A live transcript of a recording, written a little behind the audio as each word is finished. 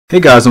Hey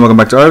guys, and welcome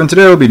back to ArtHaven.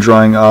 Today I'll be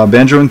drawing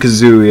Banjo and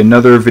Kazooie,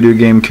 another video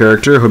game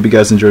character. Hope you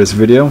guys enjoyed this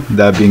video.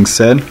 That being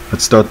said,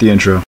 let's start the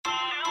intro.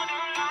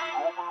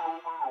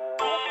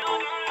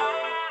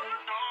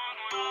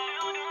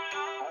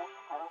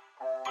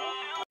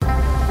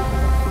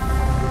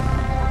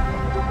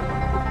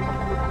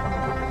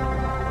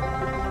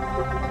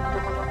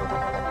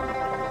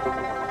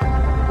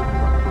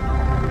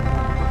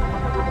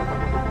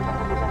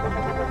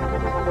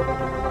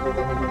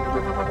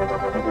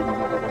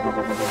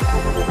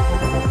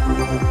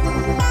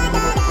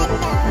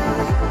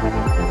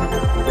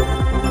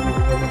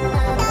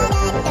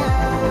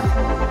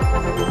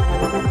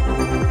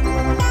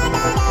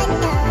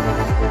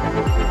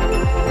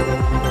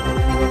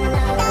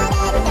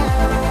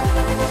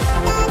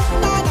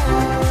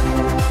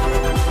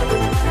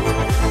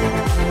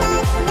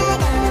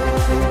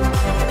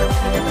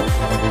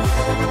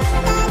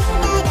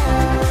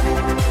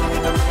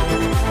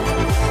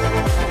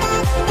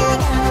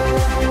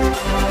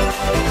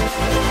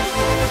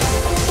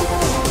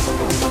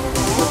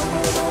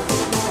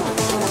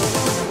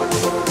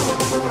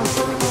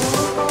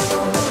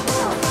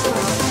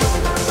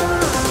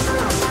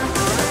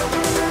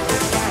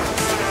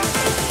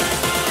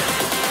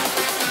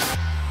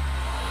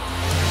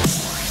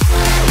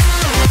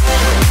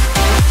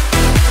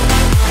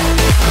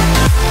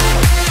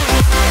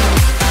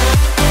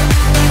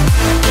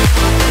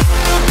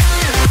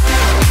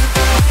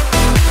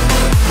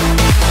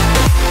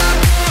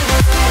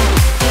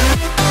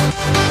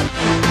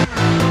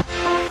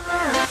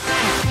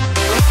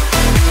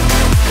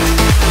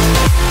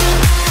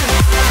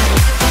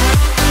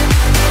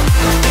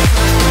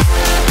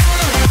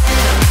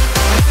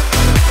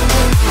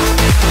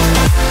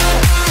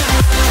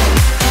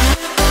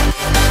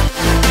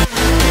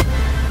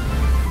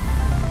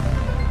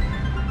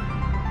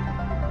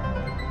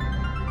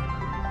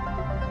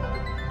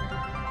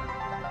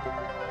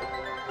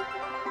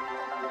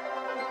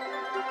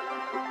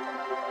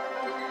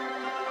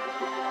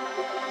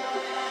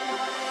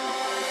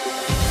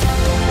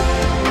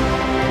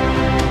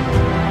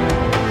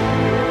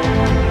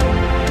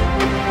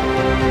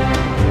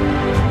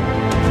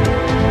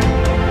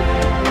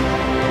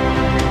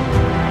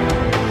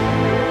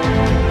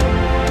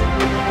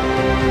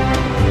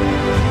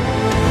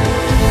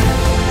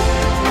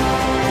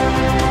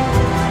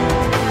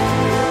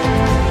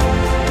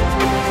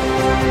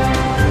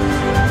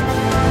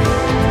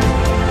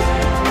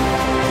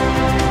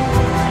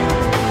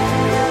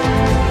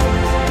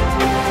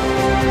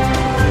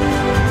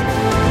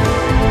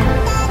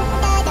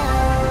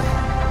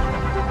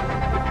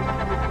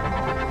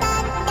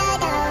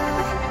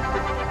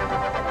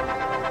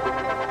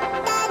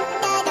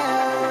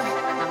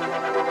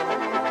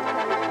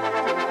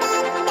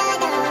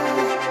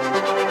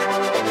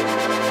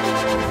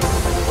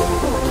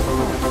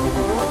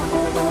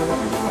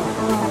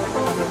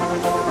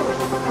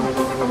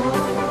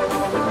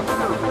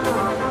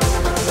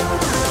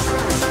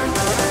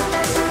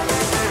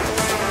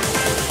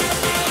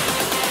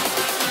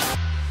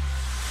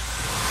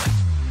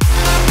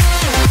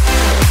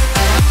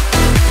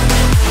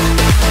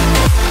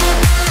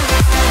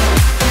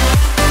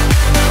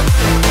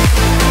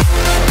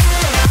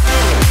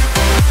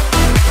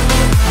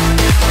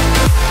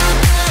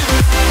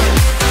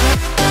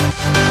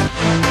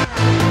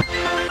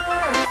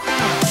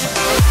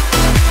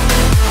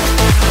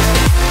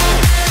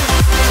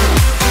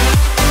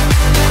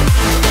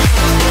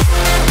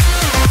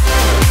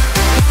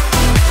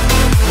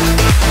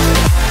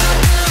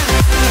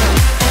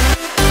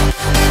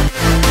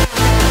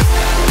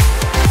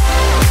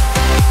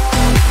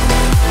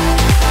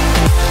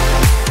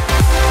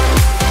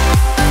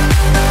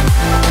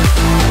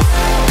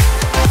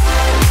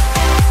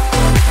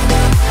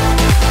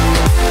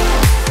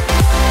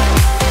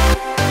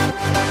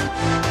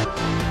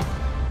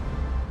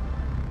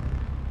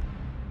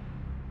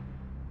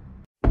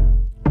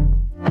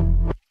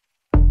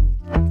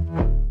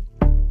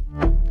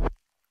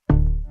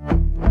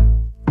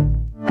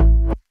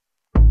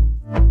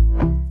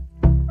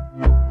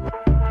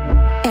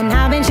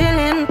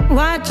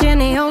 Watching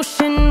the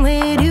ocean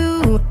with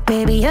you,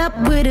 baby, up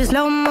with a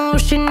slow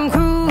motion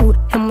crew.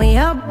 And we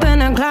up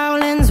in our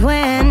clouds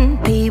when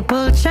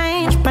people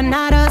change, but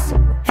not us.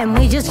 And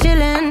we just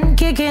chillin',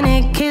 kicking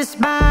it, kissed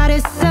by the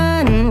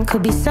sun.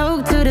 Could be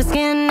soaked to the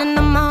skin in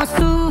the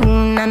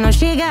monsoon. I know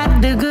she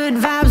got the good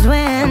vibes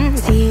when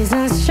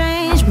seasons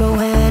change, but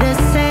we're the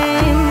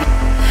same.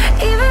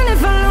 Even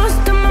if I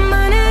lost all my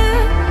money,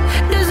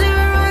 the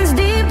zero runs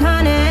deep,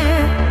 honey.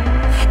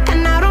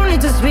 And I don't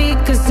need to speak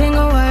a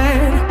single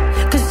word,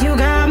 'cause you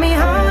got me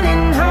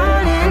holding,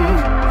 holding.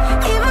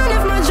 Even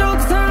if my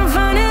jokes aren't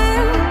funny,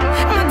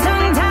 my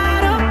tongue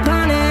tied up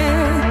on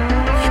it.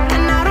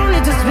 And I don't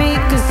need to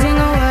speak a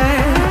single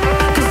word,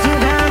 'cause you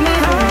got me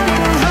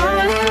holding,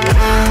 holding.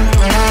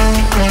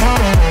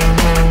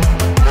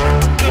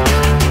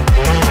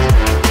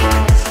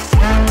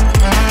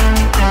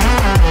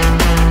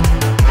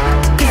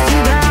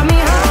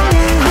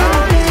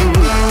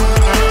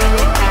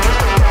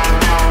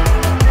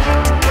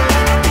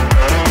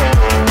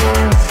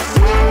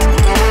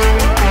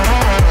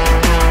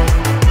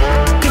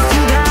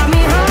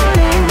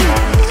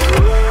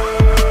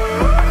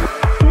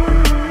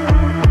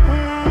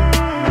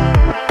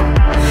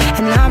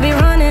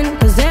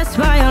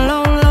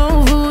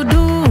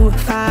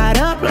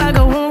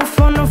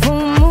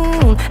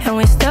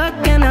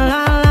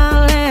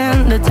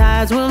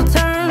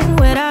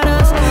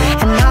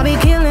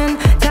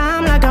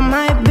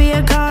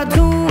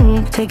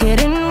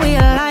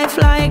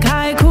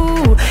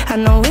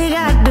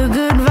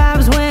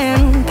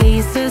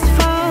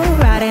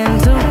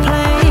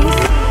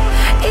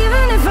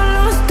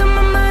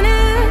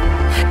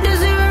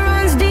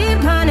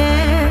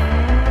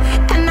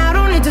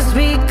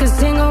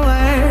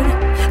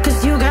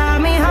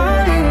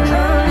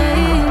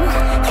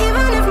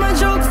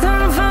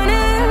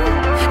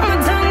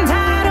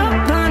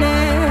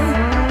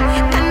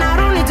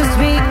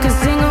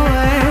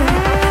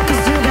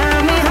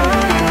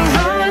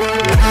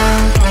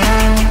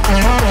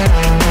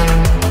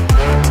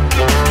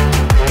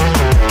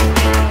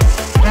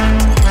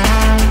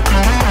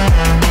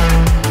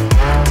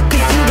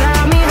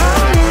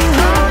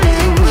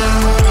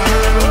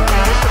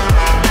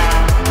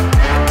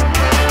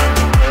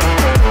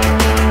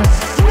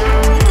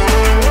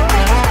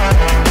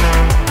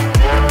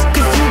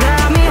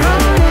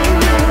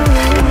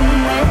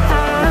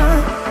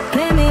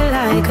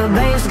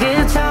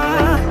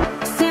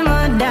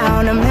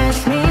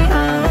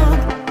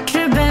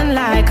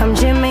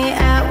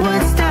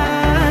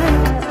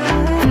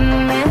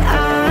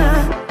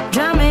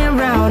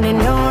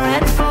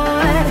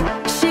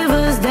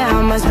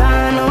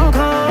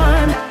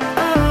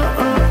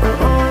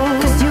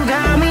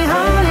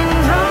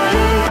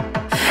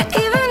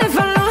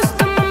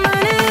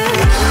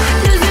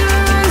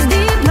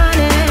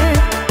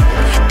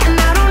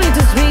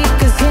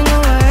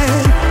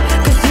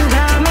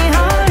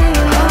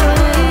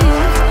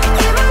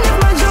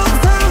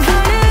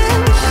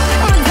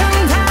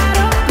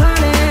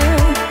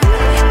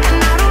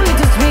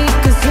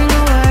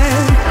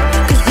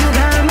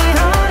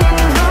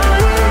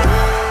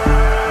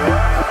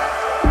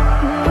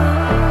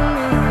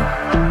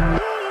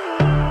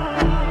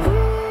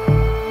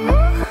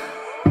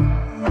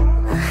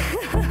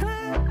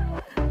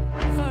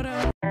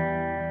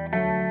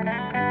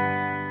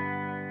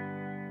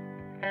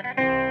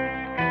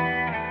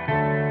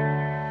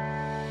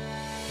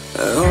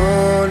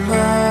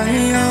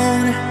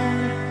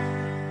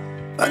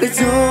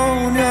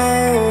 don't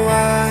know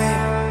why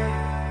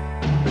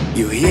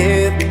you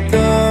hit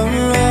the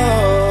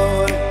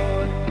road,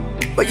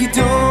 but you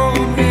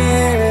don't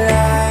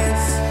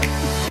realize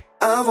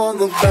I won't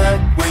look back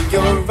when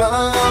you're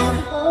around.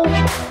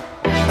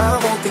 I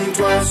won't think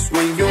twice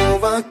when you're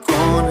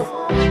gone.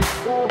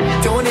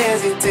 Don't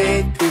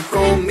hesitate to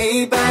call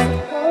me back,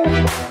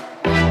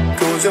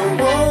 'cause I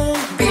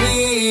won't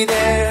be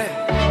there.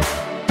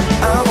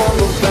 I won't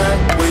look back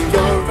when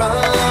you're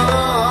around.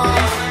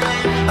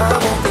 I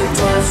won't think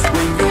twice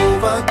when you're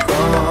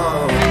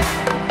gone.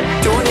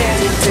 Don't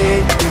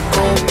hesitate to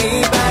call me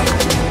back,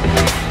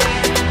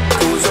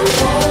 'cause I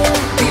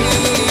won't be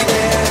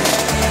there.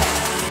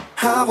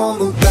 I won't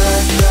look back.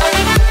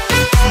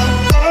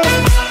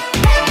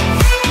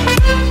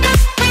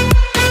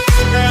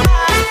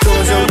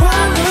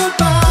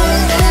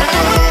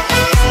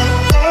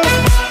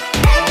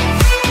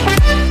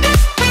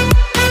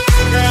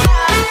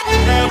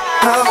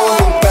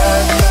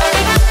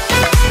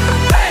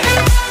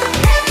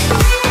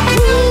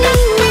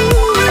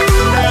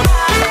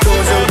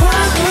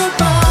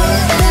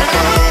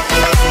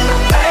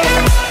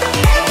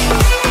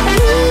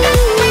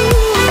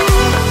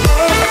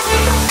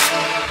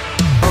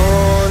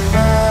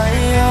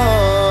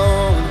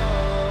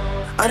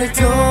 I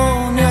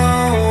don't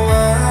know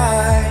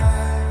why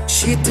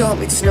she told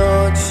me it's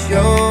not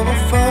your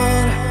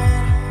fault,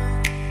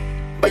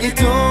 but you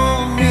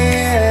don't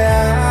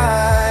realize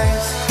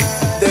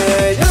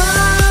that I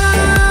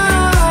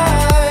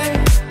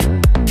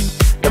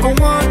never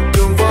want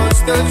to watch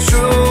the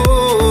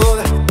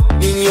truth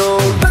in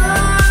your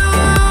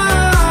eyes.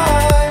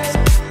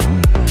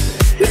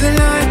 There's a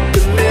light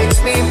that makes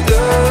me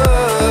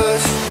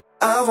blush.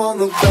 I won't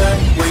look back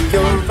when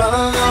you're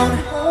around.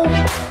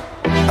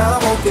 I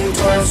won't think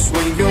twice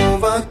when you're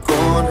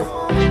gone.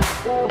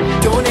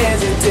 Don't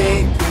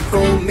hesitate to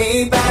call me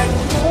back,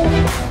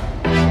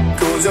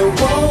 'cause I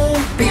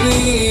won't be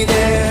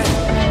there.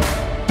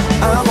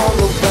 I won't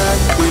look back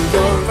when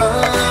you're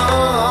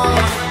around.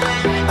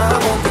 I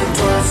won't think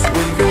twice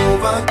when you're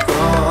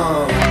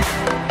gone.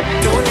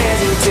 Don't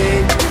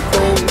hesitate to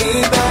call me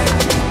back,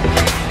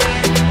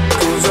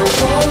 'cause I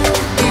won't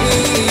be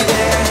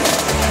there.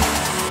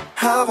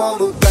 I won't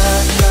look back.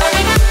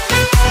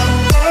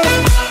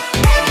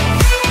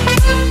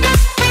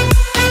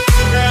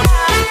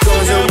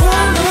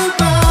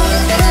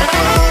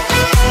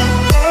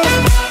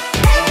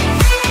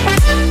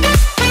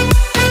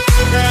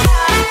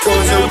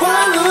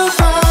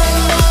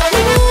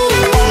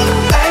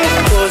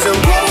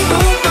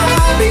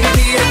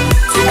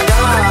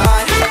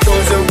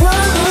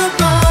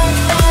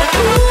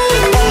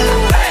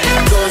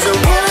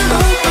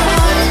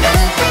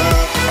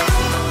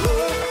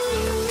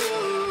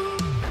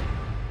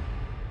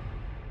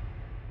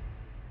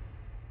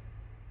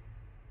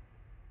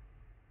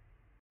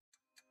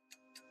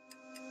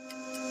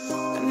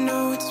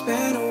 It's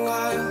been a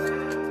while.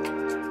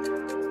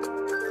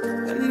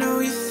 I know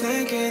you're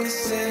thinking the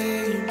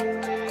same,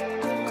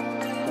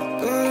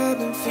 but I've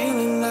been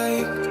feeling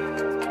like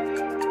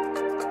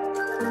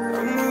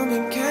a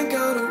moment can't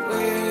go to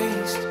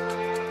waste.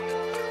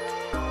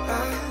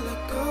 I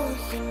let go of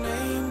your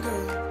name,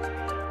 girl.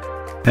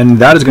 And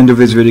that is going to do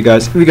for this video,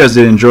 guys. If you guys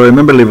did enjoy,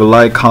 remember to leave a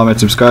like, comment,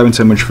 subscribe, and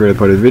tell me what your favorite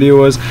part of the video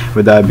was.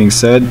 With that being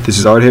said, this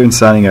is ArtHaven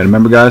signing out.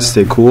 Remember, guys,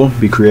 stay cool,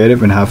 be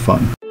creative, and have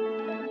fun.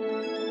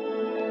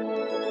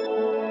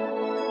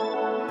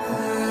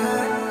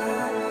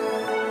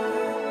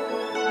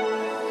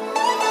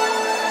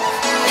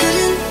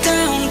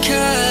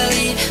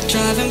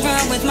 Driving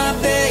round with my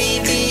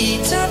baby,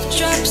 top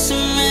drops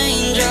and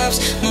raindrops,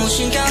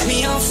 motion got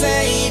me all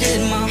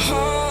faded, my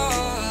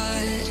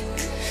heart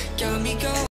got me going.